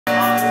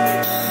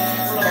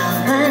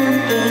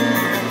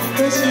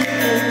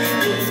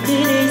싶은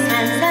일들을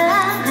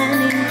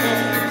상상하는데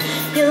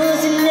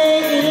요즘 내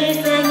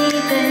일상이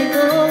되고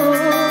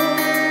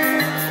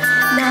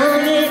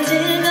너의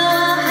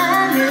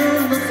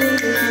즐거워하는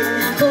모습을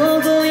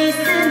보고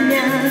있으면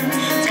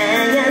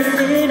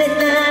자연스레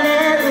따라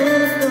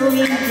웃고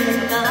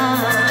있는 걸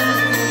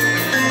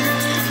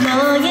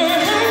너의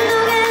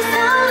행동에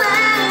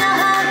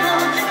설레어하고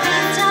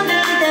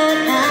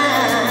빈정이다가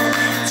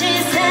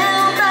지새운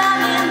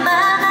밤이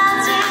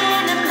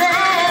많아지는데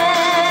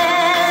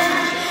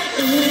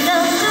이건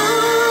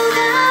누가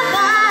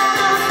봐도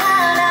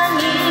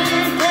사랑일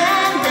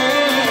텐데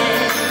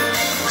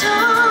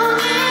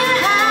종일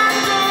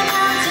함께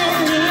가진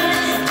일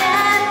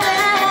텐데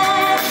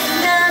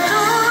나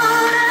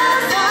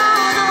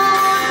돌아서도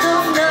온통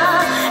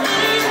너인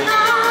걸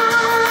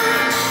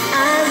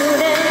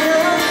아무래도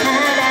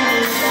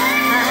사랑인가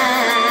봐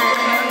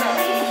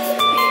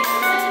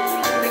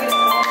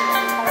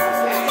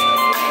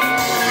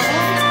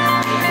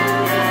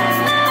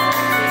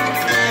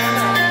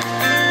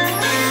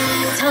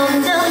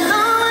점점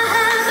너와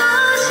하고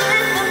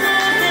싶은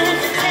일들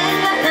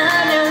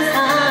생각하면서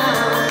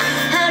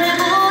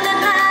하루보다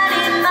날이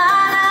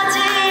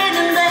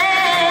많아지는데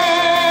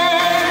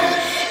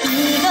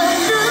이건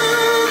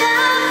누가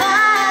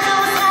봐도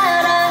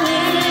사랑일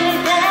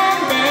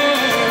텐데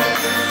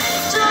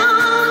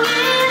종일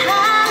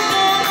함께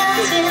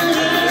가진 일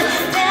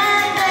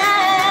텐데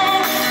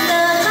나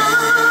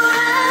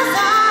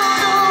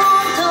돌아서도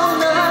온통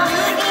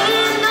너인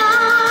걸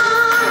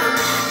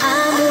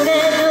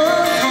아무래도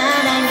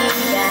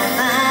사랑인가 봐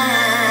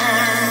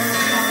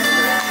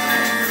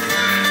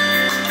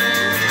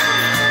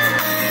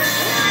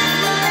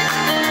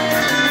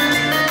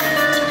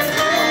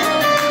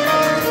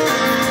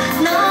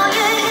너의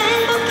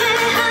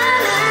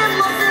행복해하는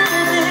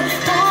모습을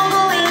보고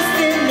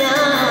있으면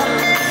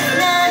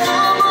나도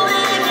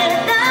모르게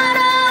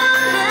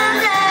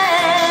따라오는데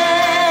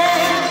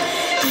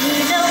이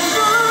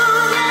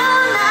정도면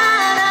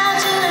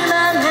알아줄만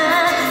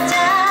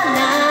하잖아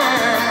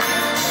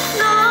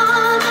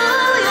너도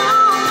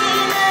용기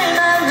낼만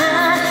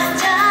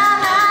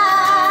하잖아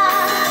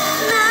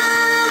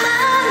나만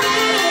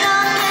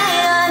이렇게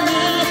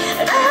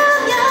아니라면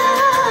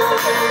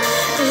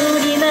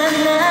우리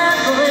만나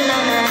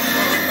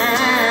곤란하잖아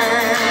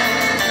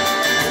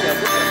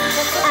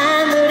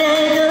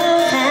아무래도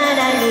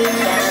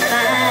사랑인가 봐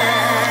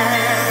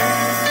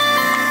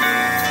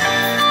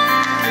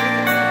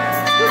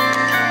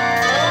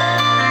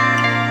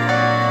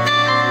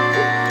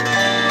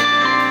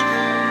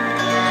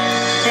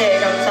네,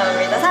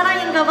 감사합니다.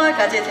 사랑인가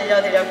봐까지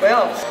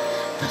들려드렸고요.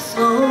 The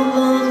soul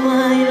goes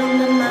wide on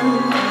the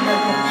mountain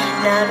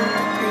나를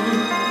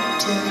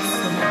to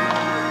see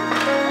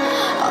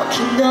A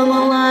kingdom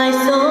of light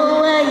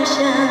so I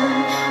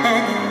shine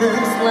and it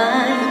looks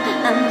like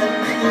I'm the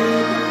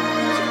queen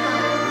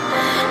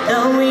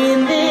The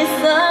wind is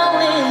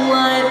howling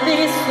like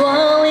this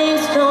swirling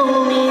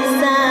storm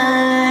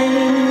inside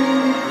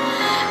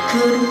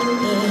Couldn't you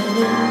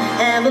hear it?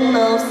 Heaven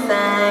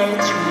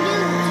outside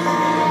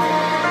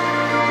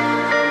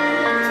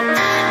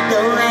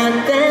Don't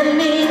let them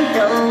in,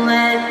 don't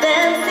let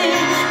them see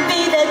Be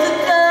the good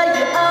girl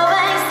you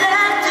always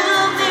have to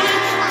be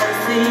Don't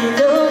see,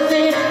 don't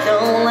feel,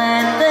 don't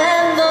let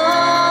them know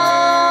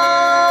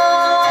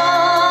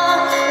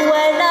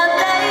When I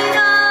let it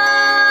go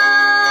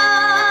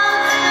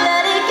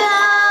Let it go,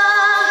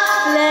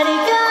 let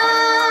it go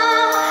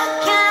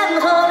Can't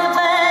hold it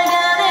back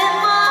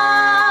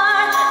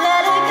anymore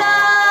Let it go,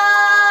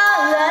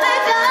 let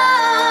it go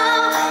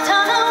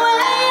Turn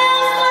away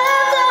and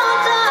slam the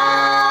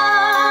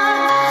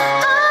door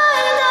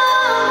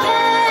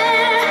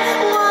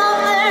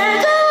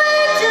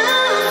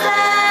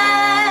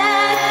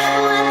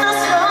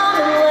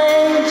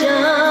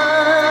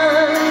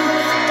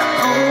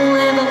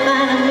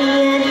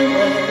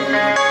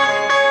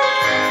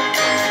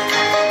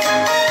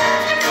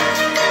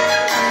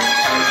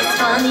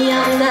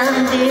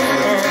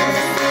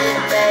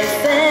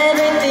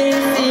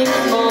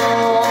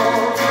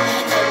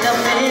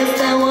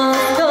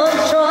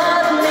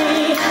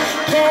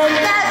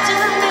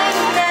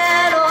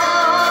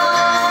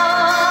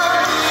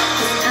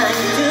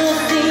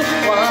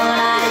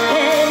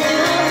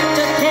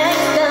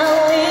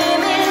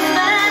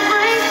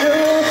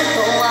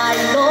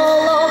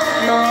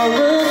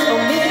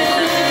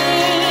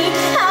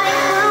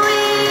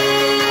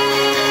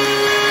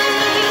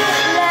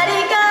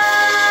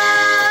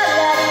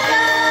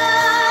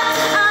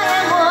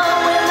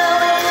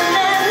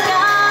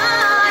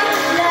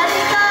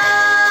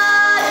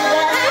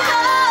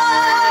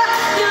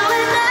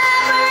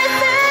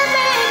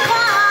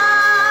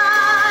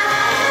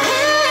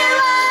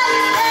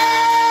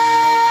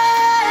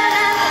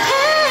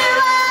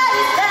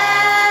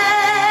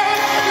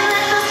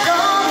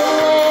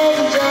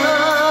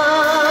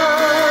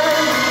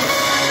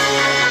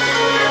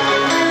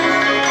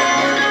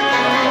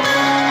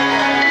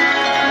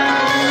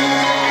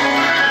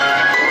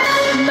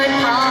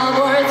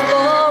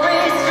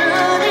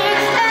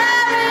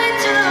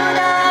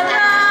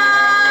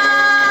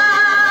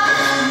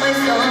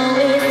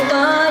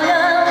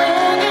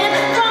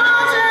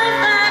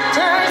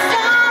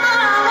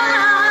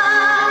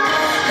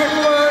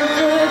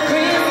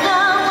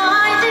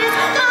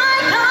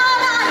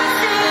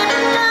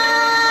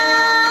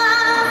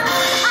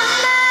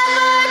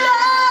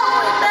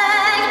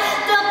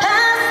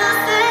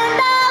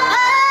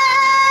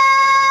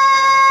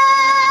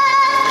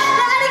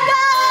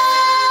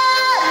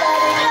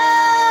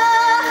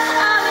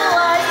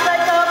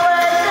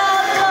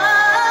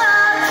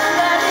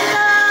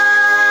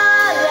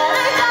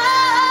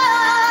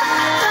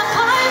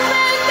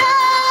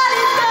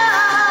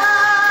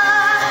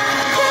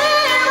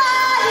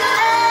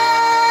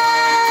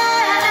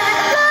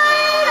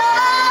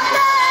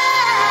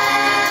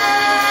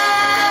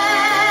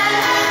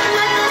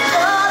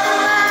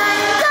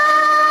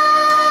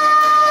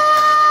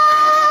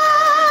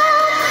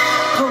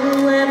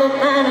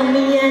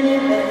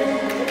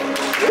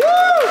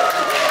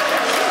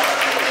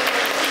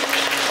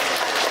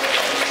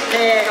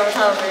네,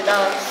 감사합니다.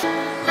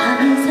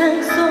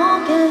 환상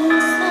속에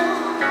있어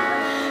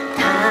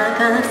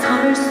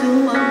다가설 수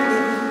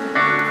없는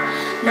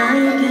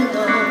나에게 너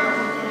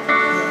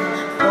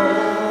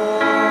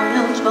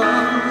보여줘.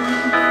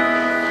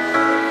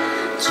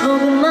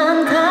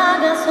 조금만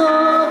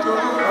다가서도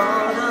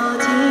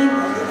멀어지는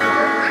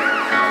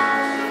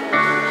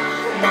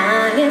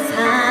나의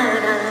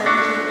사랑,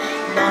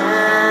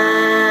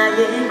 나의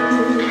꿈.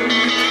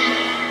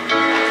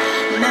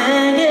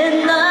 내게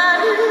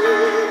나를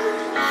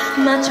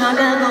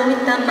맞춰가고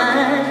있단 말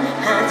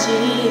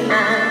하지만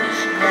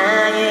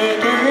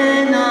나에게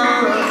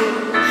너를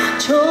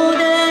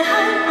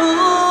초대할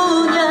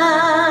뿐이야.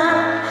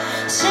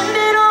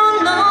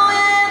 신비로운 너의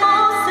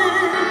모습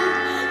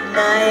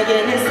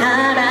나에게는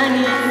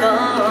사랑인 걸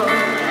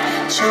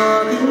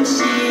조금씩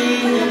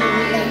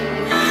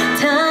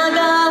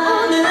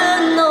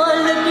다가오는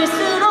널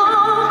느낄수록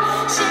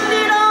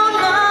신비로운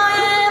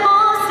너의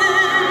모습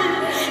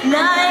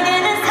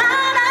나에게는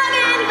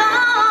사랑인 걸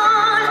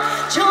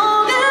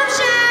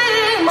조금씩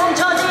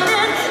멈춰지는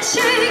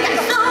시간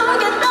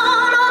속에 넌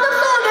어둠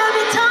속의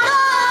빛처럼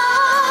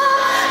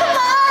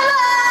My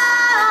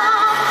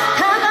love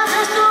다가설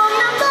수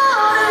없는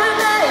너를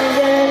내게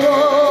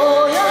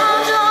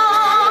보여줘.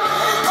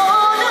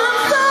 어둠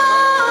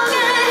속에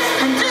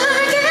한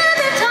줄기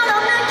빛처럼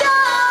느껴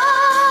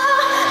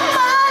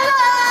My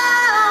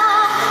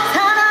love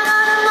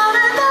사랑하는 너를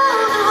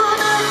모두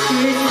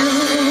느낄 수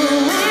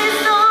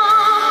있어.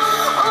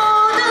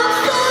 어둠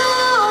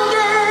속의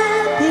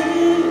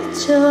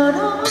빛처럼.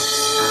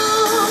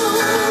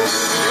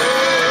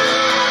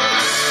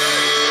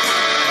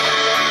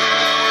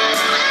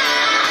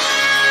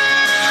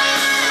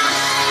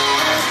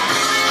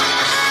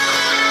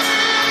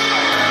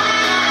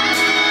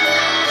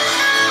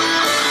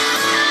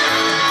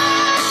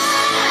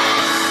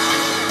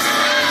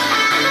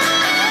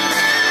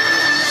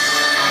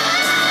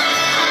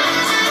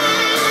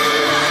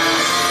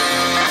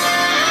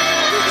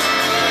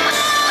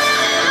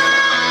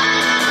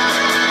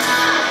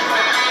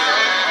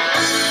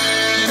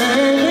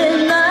 내게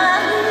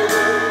나를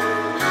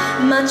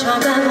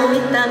맞춰가고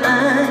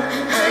있다만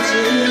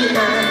하지만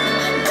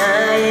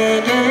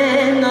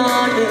나에게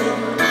너를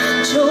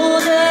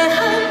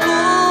초대할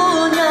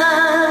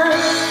뿐이야.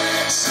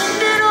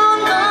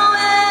 신비로운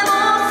너의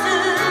모습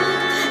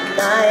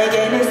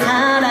나에게는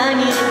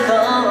사랑인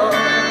걸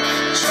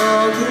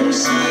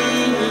조금씩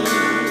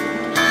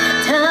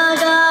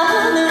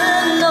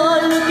다가오는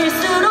널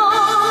느낄수록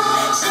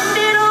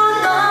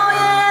신비로운 너의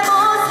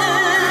모습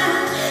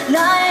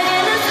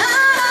나에게는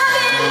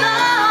사랑인 걸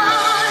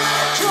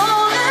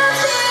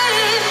조금씩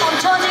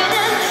멈춰지는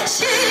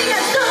시간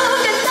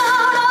속에 넌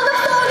어둠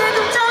속의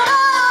꿈처럼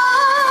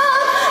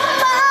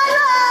My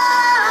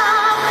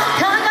love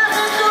다가설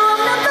수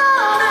없는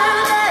너를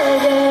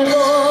내게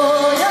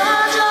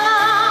보여줘.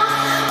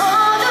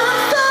 어둠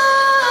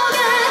속에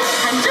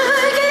한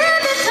줄기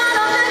빛처럼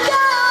느껴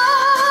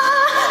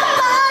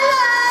My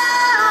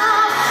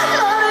love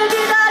너를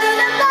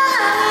기다리는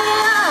마음이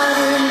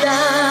아름다웠던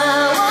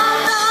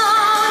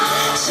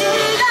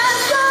시간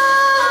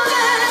속에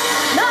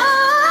널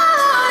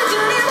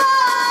그리워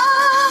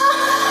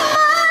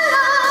My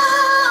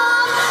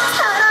love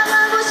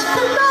사랑하고 싶은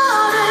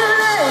너를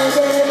내게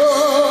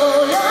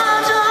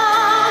보여줘.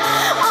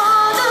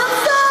 어둠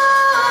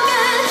속에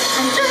한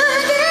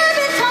줄기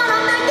빛처럼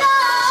느껴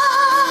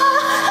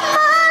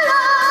My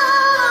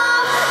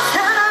love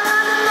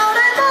사랑하는 너를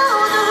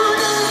모두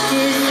느낄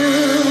수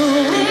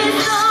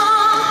있어.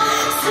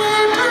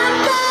 슬픈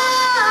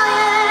나의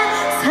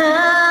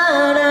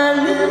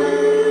사랑은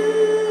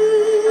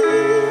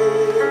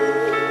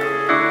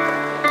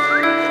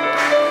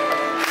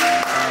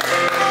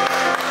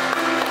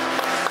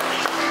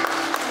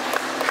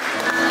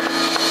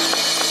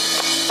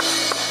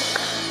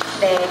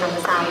네,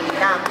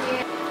 감사합니다.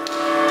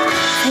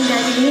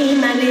 생각이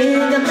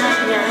많은 건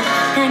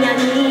말이야.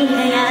 당연히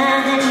해야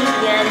할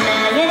일이야.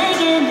 나의